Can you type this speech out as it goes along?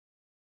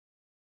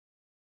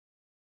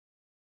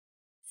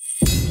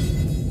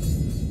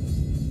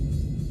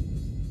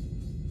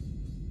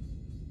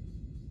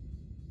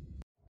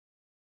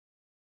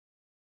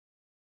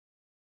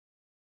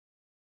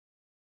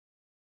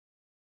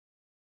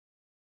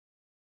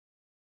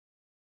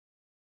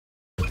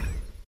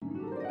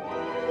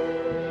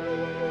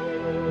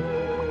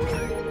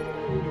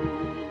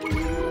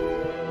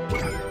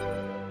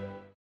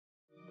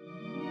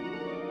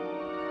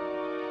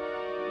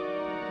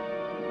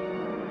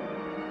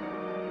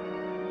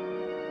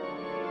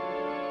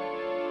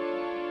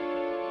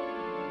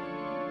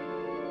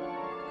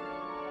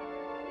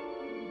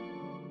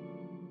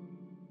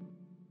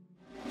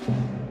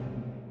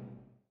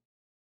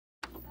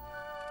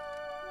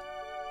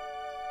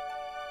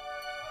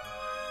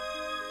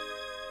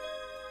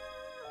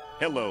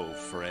Hello,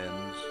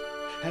 friends.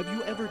 Have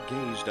you ever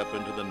gazed up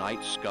into the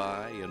night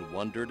sky and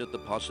wondered at the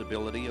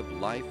possibility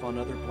of life on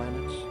other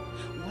planets?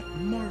 What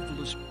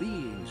marvelous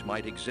beings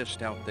might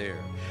exist out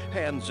there,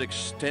 hands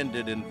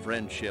extended in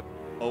friendship,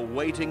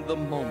 awaiting the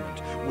moment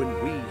when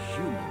we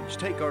humans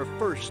take our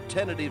first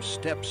tentative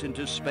steps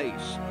into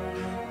space?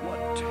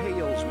 What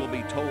tales will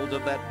be told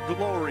of that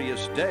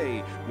glorious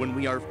day when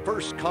we are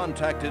first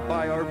contacted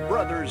by our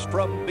brothers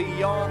from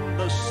beyond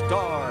the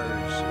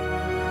stars?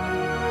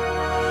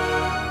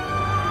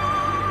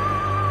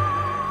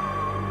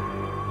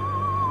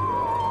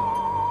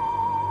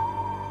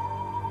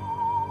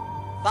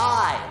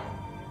 5.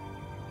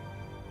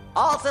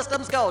 All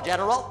systems go,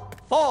 General.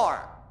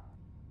 4.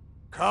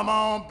 Come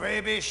on,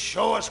 baby,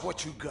 show us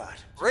what you got.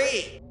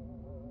 3.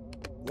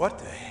 What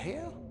the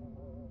hell?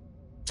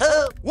 2.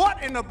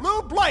 What in the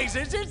blue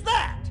blazes is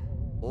that?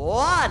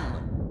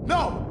 1.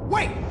 No,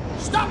 wait!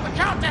 Stop the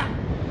countdown!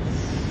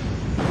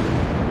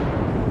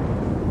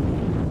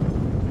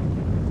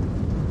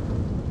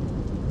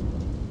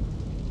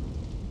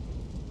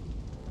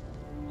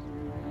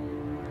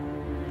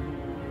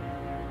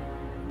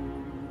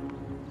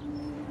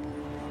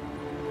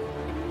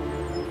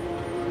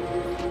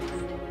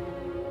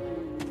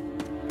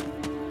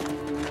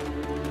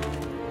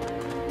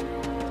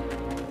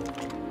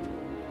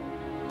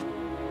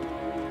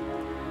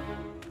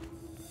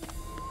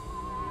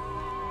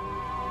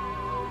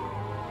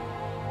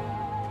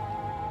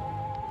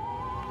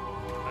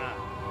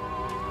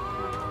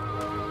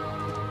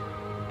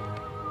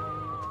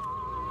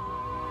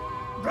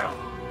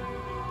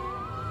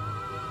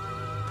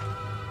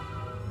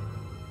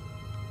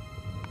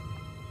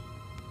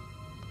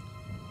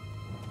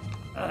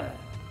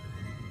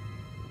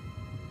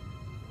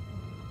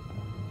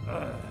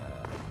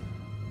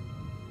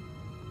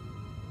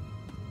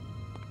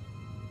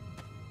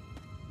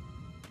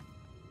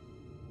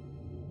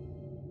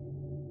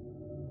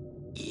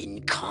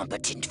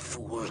 Incompetent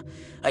fool.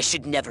 I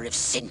should never have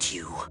sent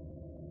you.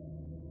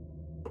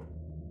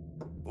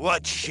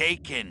 What's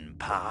shaking,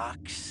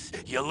 Pox?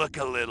 You look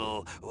a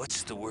little,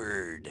 what's the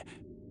word,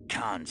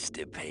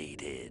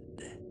 constipated.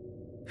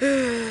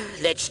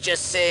 Let's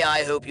just say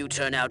I hope you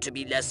turn out to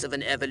be less of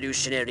an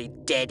evolutionary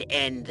dead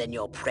end than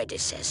your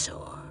predecessor.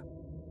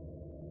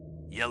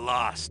 You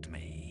lost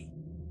me.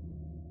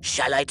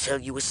 Shall I tell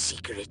you a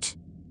secret?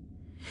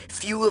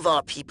 Few of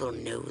our people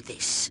know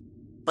this,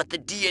 but the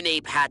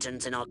DNA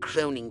patterns in our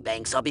cloning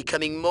banks are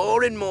becoming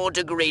more and more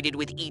degraded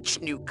with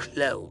each new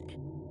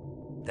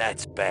clone.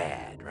 That's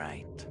bad,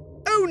 right?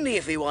 Only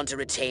if we want to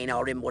retain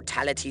our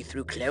immortality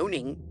through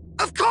cloning.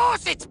 Of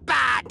course it's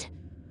bad!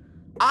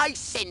 I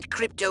sent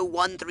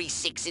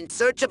Crypto-136 in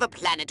search of a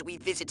planet we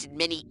visited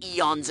many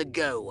eons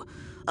ago.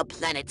 A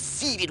planet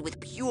seeded with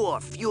pure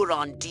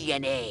Furon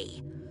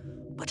DNA.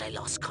 But I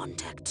lost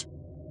contact.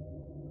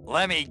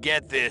 Let me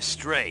get this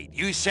straight.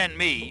 You sent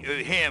me,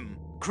 him,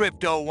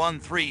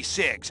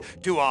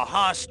 Crypto-136, to a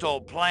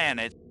hostile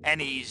planet,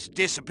 and he's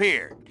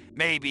disappeared.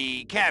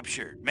 Maybe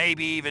captured,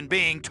 maybe even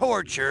being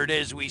tortured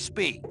as we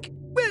speak.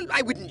 Well,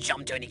 I wouldn't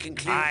jump to any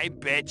conclusion. I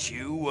bet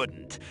you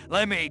wouldn't.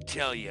 Let me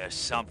tell you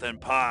something,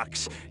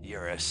 Pox.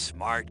 You're a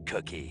smart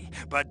cookie.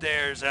 But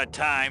there's a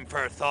time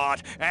for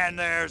thought, and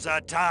there's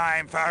a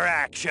time for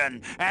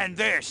action. And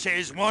this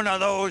is one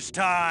of those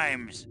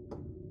times.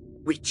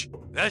 Which?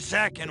 The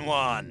second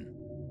one.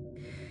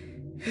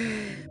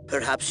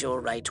 Perhaps you're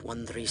right,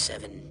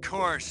 137.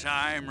 Course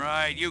I'm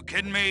right. You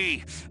kidding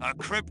me? A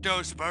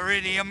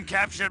cryptosporidium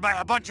captured by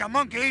a bunch of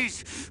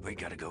monkeys? We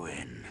gotta go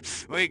in.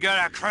 We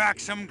gotta crack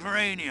some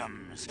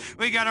craniums.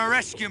 We gotta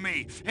rescue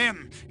me.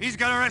 Him, he's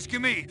gotta rescue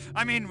me.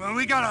 I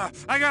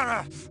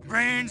gotta...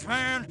 Brains,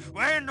 man.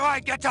 When do I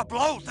get to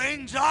blow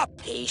things up?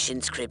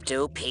 Patience,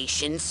 Crypto,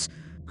 patience.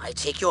 I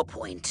take your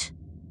point.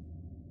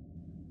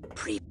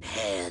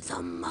 Prepare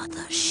the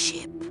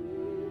mothership.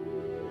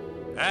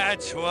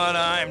 That's what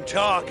I'm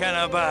talking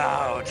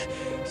about.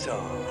 So,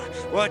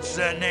 what's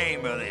the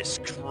name of this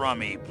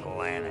crummy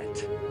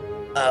planet?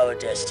 Our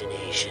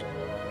destination.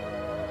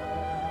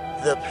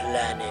 The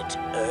planet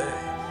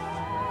Earth.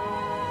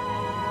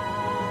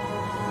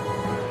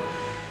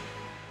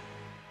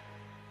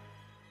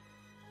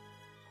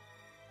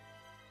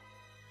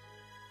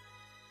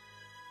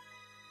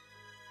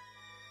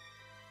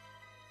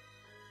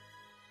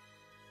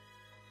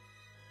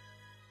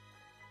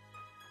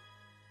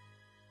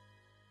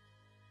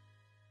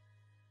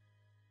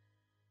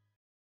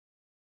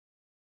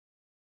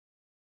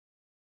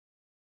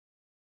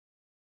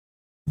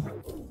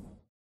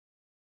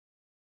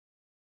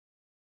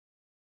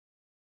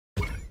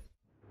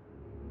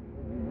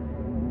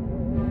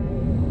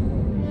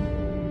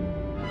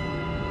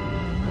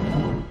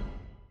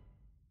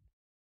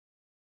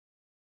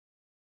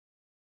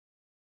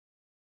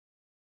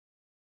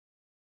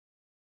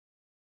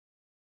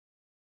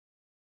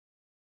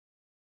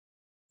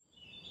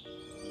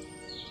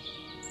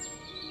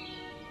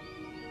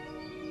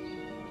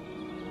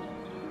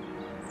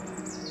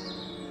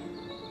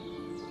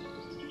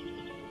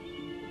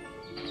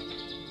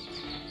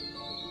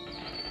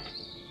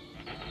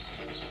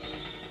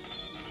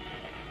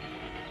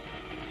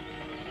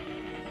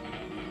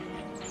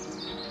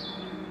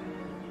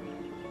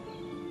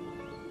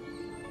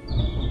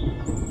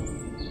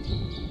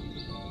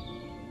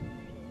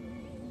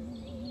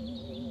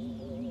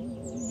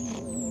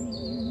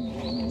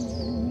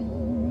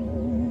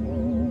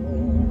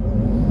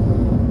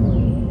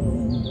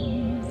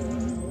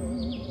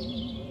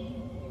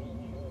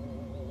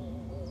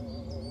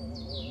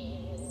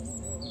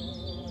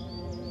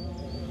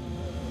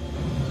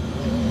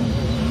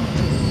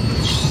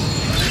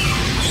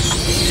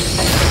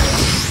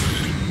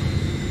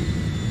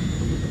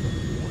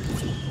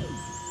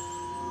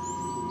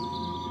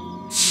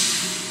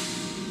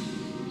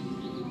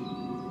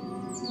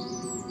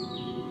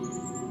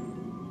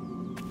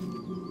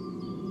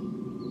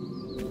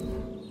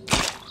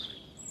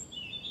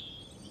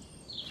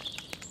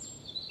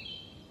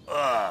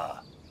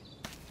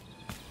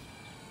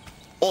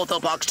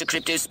 orthobox to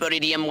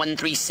Cryptosporidium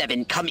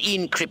 137. Come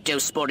in,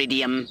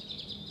 Cryptosporidium.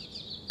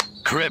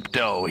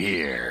 Crypto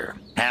here.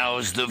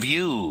 How's the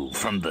view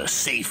from the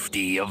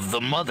safety of the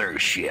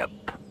mothership?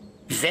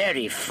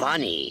 Very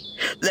funny.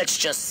 Let's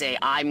just say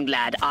I'm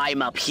glad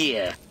I'm up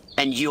here,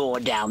 and you're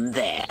down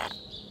there.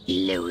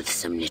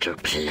 Loathsome little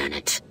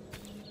planet.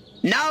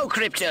 Now,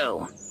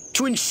 Crypto,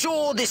 to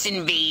ensure this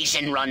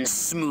invasion runs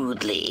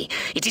smoothly,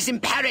 it is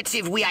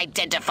imperative we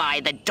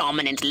identify the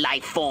dominant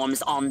life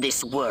forms on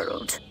this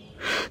world.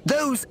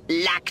 Those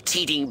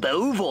lactating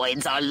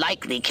bovoids are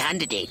likely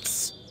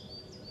candidates.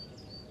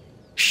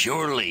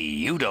 Surely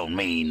you don't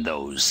mean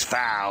those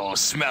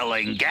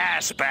foul-smelling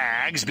gas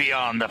bags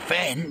beyond the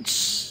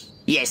fence?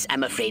 Yes,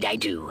 I'm afraid I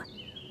do.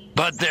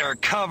 But they're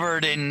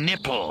covered in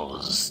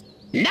nipples.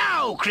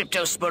 Now,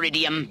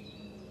 Cryptosporidium!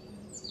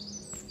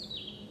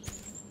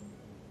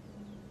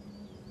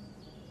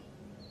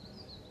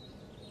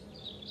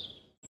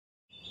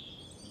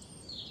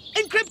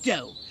 And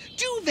Crypto,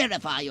 do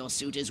verify your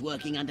suit is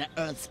working under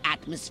Earth's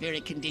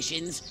atmospheric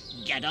conditions.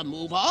 Get a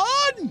move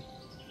on!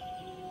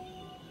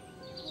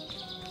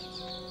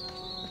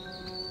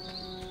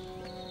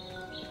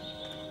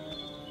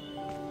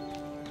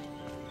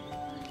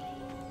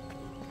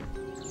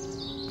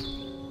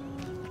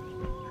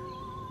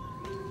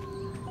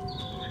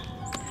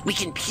 We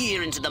can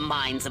peer into the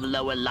minds of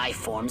lower life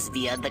forms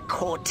via the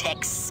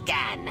cortex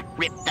scan.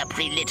 Rip the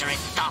preliterate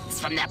thoughts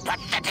from their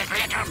pathetic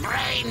little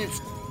brains.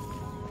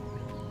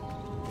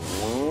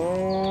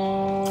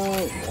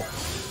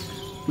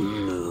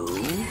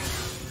 Moo.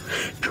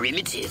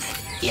 Primitive,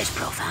 yet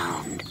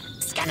profound.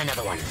 Scan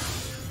another one.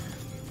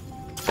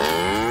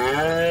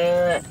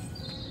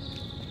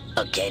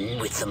 Again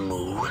with the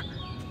moo.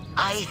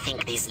 I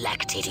think these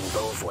lactating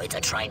bovoids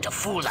are trying to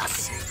fool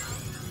us.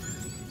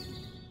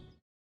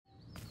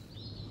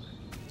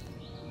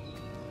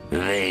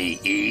 They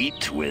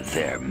eat with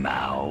their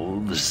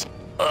mouths?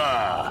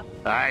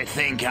 I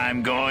think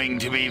I'm going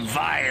to be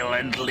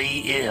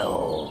violently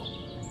ill.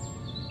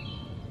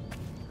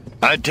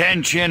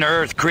 Attention,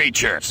 Earth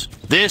creatures.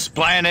 This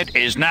planet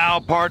is now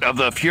part of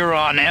the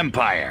Furon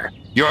Empire.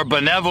 Your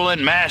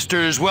benevolent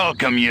masters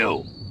welcome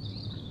you.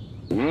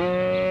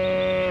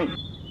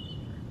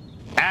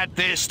 At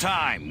this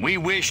time, we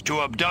wish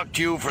to abduct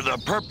you for the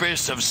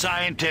purpose of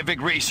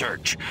scientific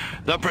research.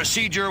 The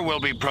procedure will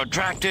be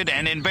protracted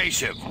and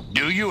invasive.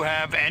 Do you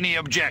have any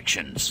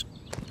objections?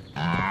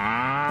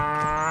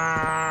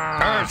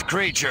 Earth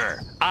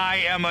creature, I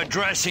am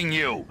addressing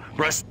you.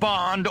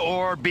 Respond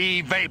or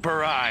be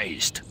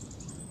vaporized.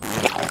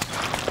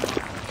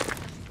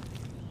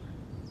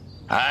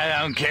 I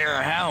don't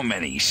care how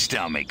many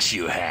stomachs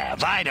you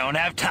have. I don't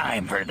have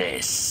time for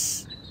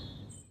this.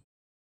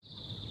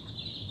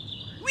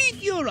 We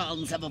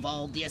Furons have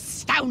evolved the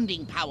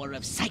astounding power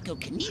of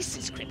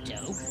psychokinesis,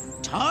 Crypto.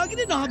 Target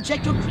an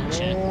object or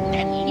creature,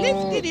 then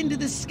lift it into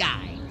the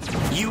sky.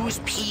 Use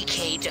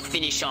PK to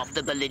finish off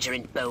the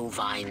belligerent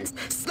bovines.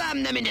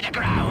 Slam them into the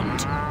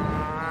ground.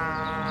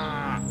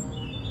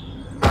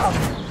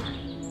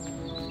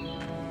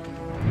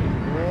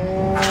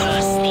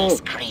 Curse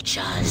these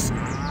creatures.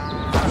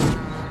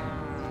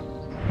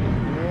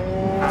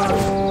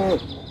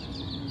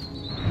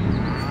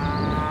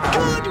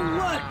 Good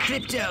work,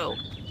 Crypto.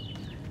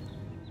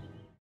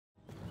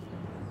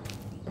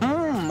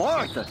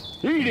 Martha,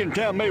 you didn't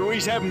tell me we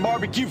was having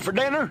barbecue for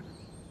dinner.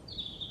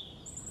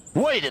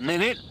 Wait a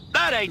minute,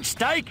 that ain't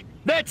steak.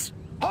 That's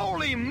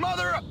holy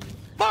mother...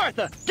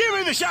 Martha, give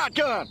me the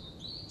shotgun.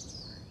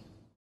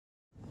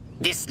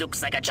 This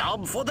looks like a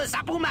job for the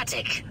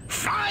Zapomatic.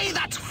 Fry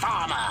that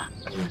farmer!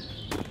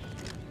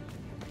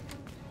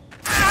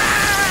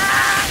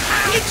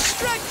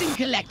 Extract and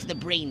collect the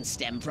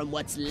brainstem from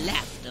what's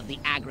left of the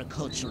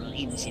agricultural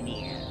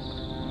engineer.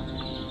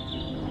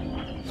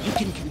 You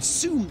can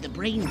consume the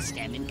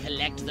brainstem and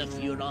collect the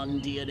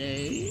Furon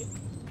DNA.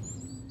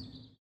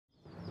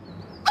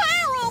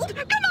 Harold!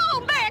 Come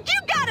on back! You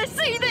gotta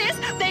see this!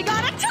 They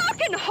got a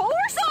talking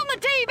horse on the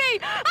TV!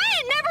 I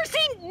ain't never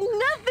seen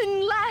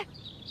nothing like...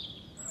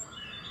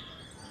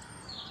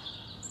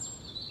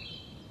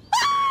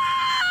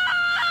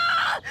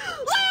 Ah!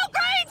 Little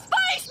green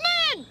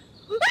spaceman!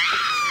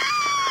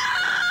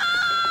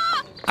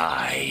 Ah!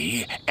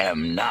 I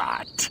am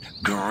not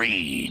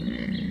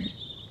green.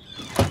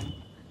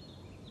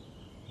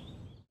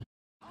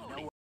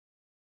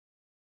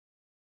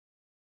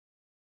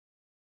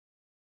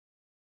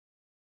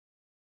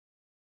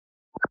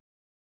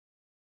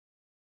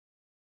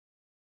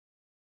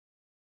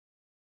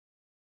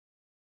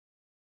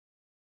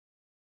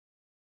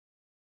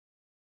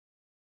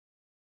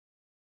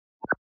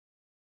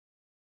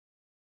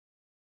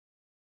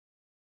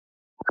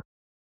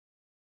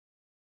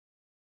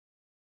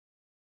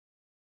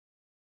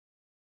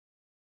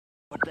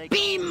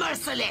 Be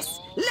merciless!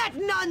 Let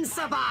none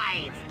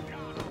survive!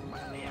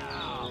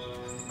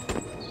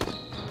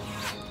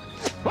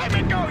 Let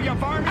me go, you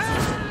farmer!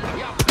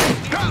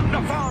 Drop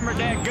the farmer,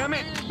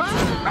 dadgummit!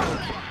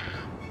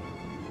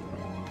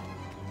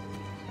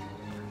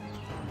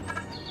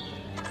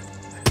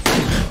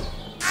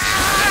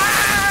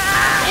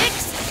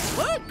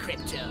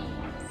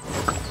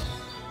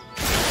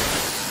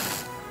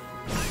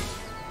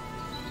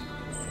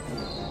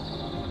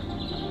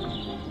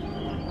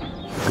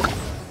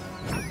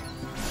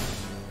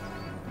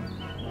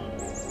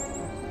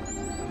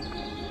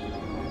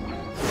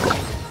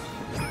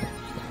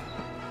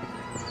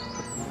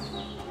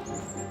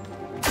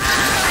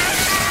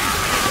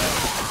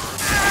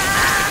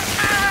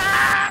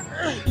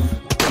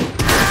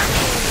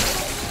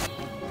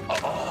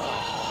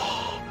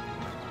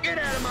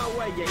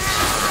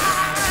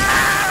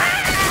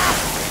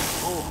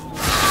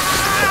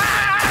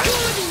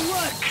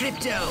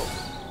 Crypto!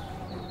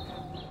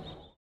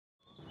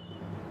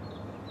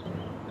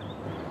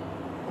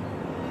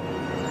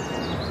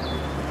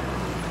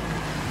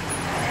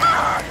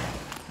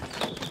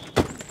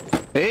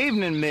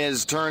 Evening,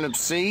 Ms.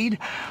 Turnipseed.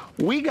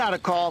 We got a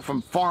call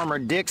from Farmer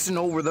Dixon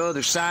over the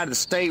other side of the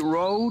state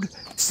road.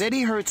 Said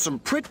he heard some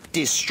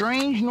pretty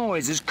strange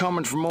noises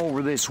coming from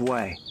over this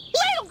way.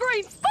 Little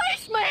green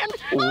spaceman!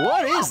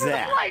 What all is over the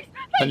that? place.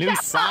 A He new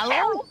got silo? my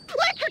arrow,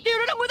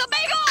 electrocuted him with a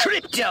big old...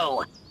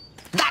 Crypto!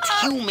 That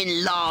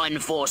human law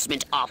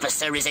enforcement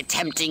officer is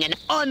attempting an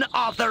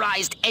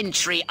unauthorized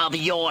entry of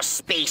your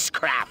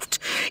spacecraft.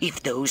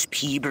 If those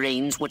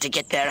pea-brains were to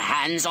get their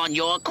hands on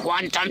your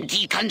quantum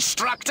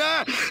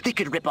deconstructor, they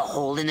could rip a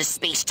hole in the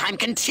space-time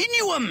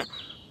continuum.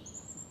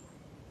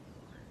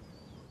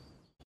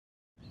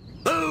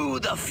 Oh,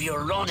 the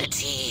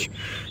furonity.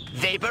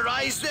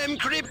 Vaporize them,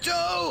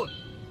 Crypto!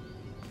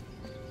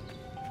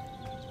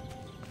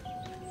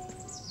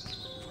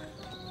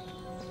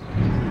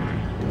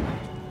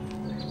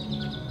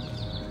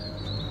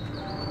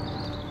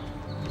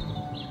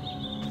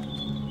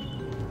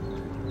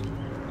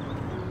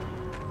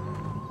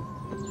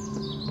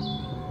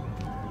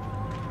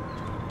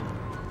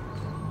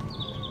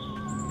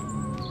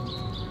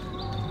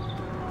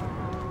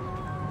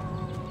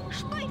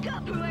 Speak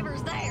up,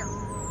 whoever's there.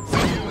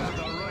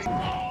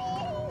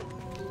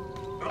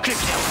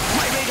 Crypto,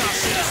 my radar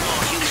shows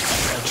more humans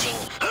approaching.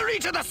 Hurry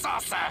to the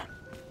saucer!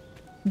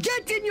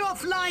 Get in your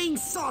flying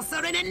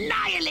saucer and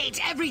annihilate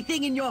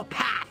everything in your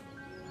path!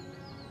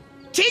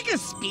 Take a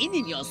spin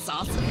in your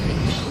saucer,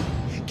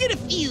 Crypto. Get a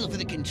feel for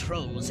the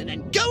controls and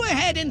then go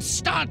ahead and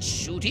start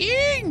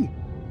shooting!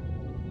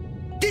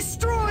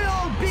 Destroy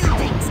all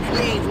buildings!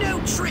 Leave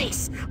no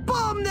trace!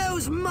 Bomb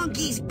those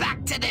monkeys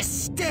back to the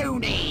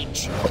Stone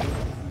Age!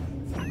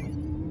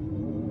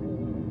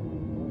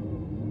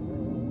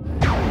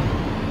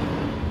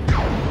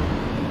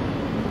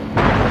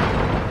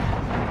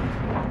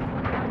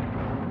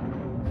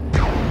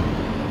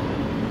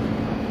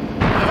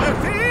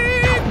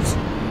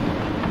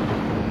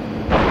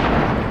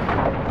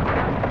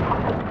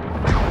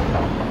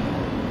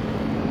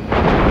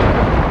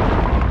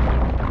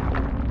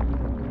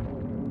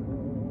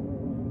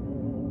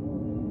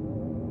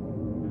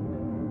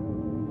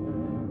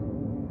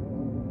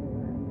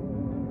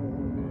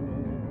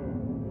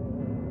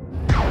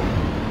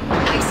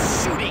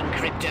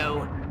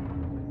 Crypto.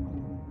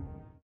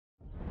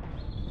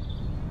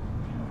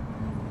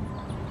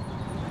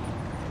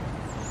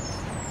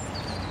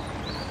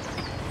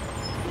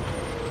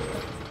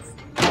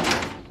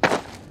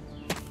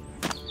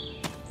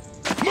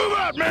 Move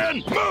out,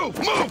 man! Move,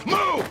 move,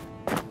 move!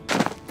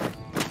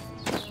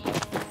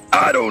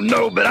 I don't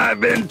know, but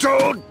I've been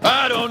told.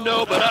 I don't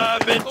know, but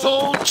I've been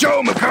told.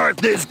 Joe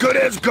McCarthy's good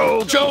as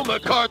gold. Joe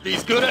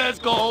McCarthy's good as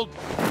gold.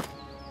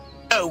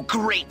 Oh,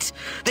 great!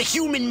 The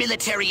human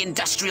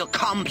military-industrial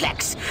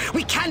complex.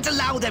 We can't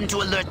allow them to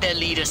alert their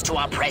leaders to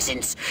our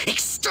presence.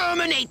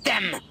 Exterminate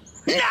them!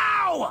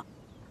 Now!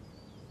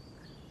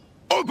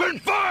 Open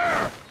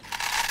fire!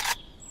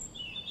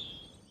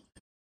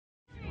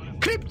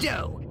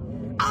 Crypto,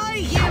 I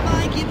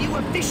hereby give you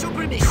official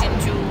permission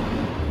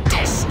to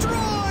destroy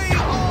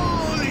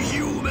all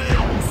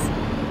humans!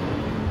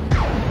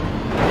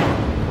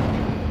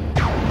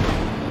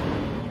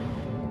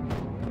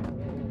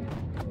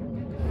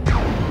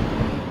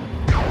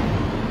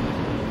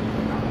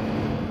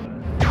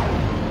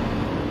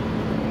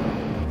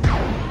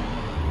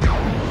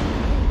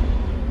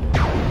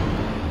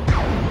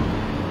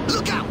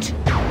 Look out!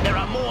 There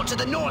are more to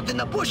the north in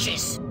the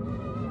bushes!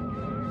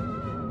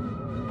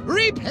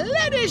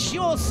 Replenish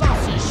your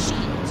saucer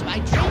shields by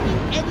training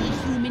any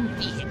human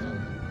vehicle.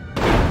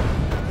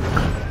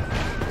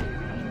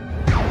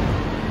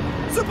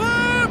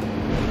 Superb!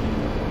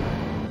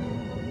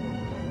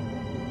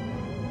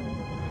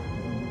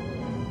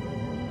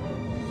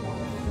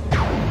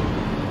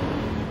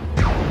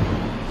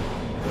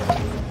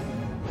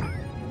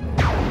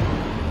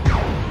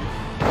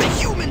 The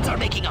humans are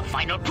making a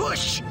final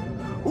push!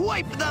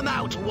 Wipe them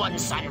out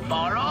once and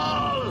for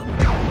all!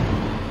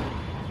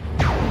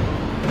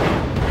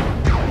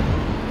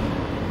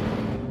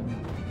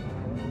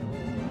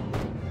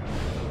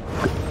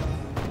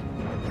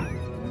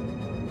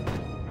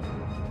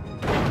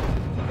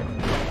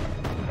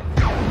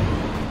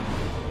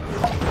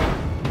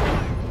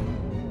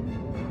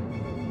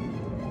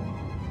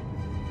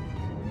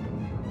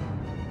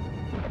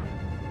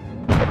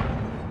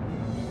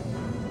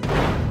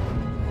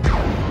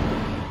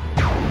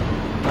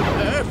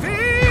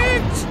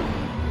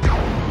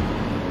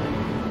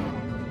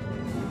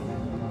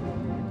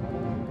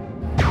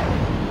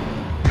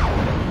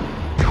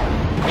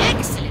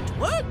 Excellent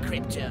work,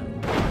 Crypto.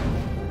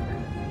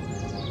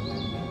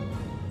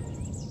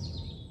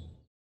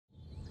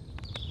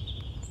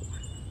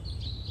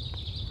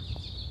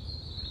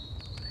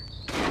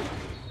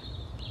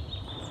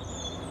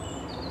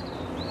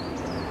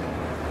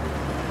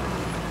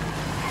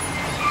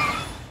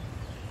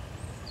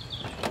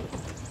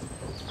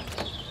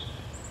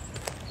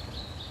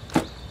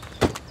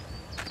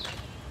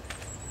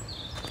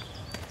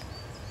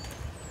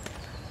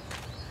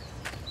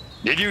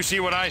 Did you see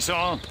what I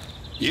saw?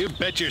 You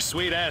bet your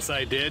sweet ass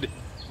I did.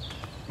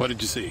 What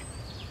did you see?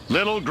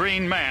 Little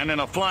green man in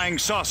a flying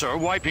saucer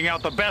wiping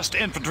out the best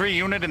infantry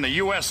unit in the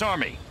U.S.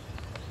 Army.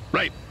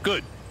 Right,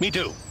 good. Me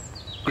too.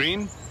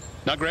 Green?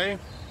 Not gray?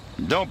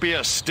 Don't be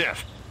a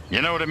stiff.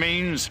 You know what it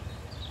means?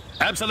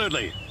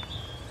 Absolutely.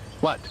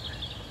 What?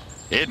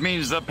 It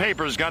means the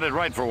paper's got it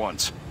right for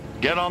once.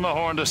 Get on the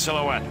horn to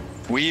Silhouette.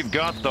 We've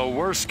got the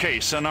worst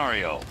case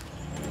scenario.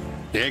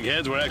 The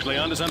eggheads were actually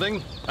onto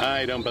something?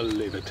 I don't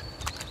believe it.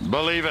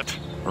 Believe it.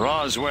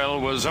 Roswell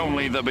was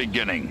only the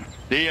beginning.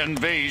 The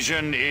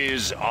invasion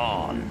is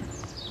on.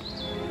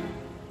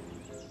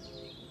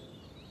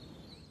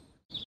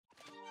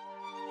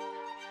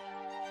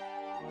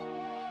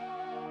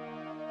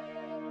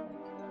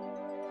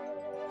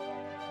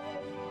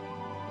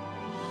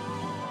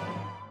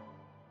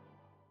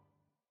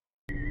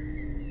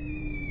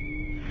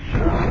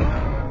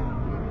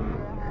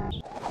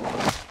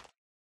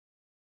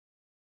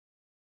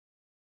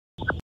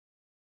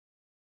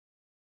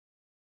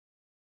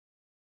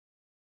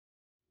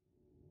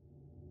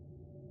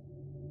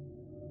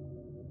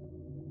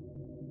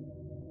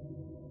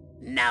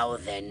 Now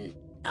then,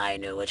 I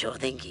know what you're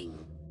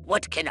thinking.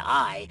 What can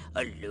I,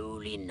 a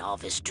lowly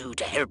novice, do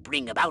to help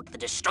bring about the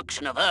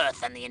destruction of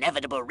Earth and the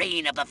inevitable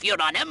reign of the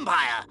Furon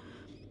Empire?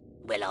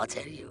 Well, I'll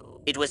tell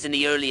you. It was in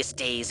the earliest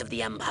days of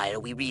the Empire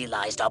we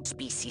realized our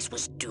species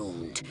was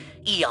doomed.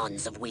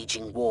 Eons of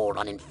waging war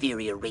on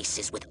inferior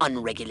races with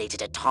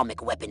unregulated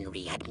atomic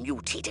weaponry had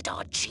mutated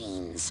our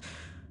genes.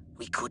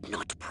 We could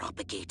not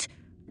propagate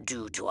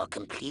due to our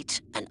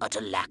complete and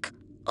utter lack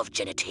of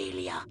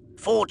genitalia.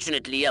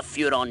 Fortunately, a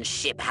Furon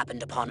ship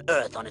happened upon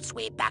Earth on its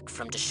way back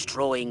from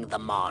destroying the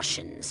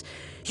Martians.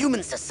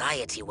 Human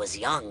society was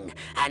young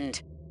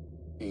and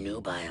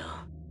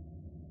nubile.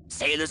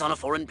 Sailors on a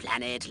foreign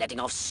planet, letting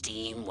off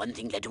steam, one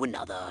thing led to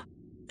another.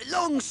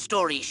 Long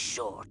story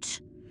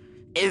short,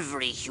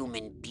 every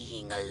human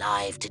being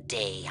alive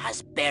today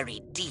has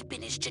buried deep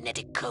in his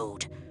genetic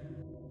code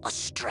a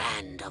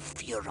strand of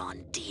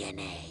Furon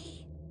DNA.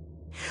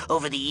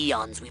 Over the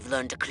eons, we've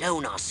learned to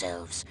clone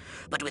ourselves,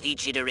 but with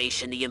each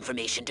iteration, the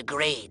information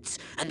degrades,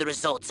 and the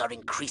results are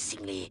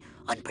increasingly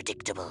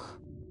unpredictable.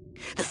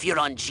 The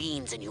Furon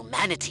genes in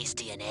humanity's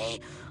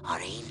DNA are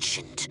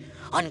ancient,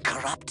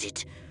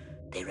 uncorrupted.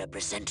 They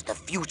represent the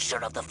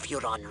future of the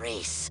Furon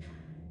race.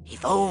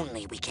 If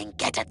only we can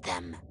get at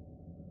them.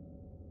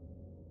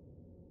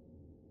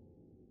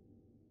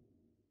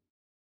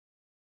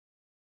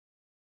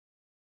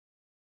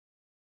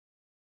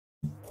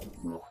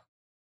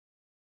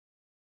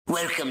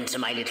 Welcome to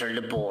my little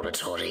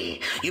laboratory.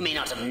 You may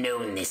not have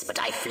known this, but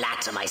I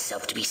flatter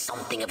myself to be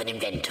something of an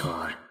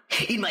inventor.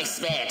 In my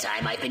spare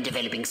time, I've been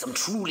developing some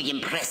truly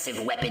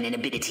impressive weapon and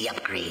ability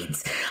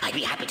upgrades. I'd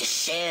be happy to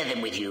share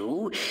them with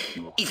you,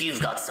 if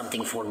you've got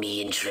something for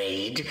me in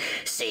trade.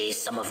 Say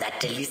some of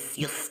that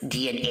delicious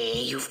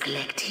DNA you've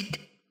collected.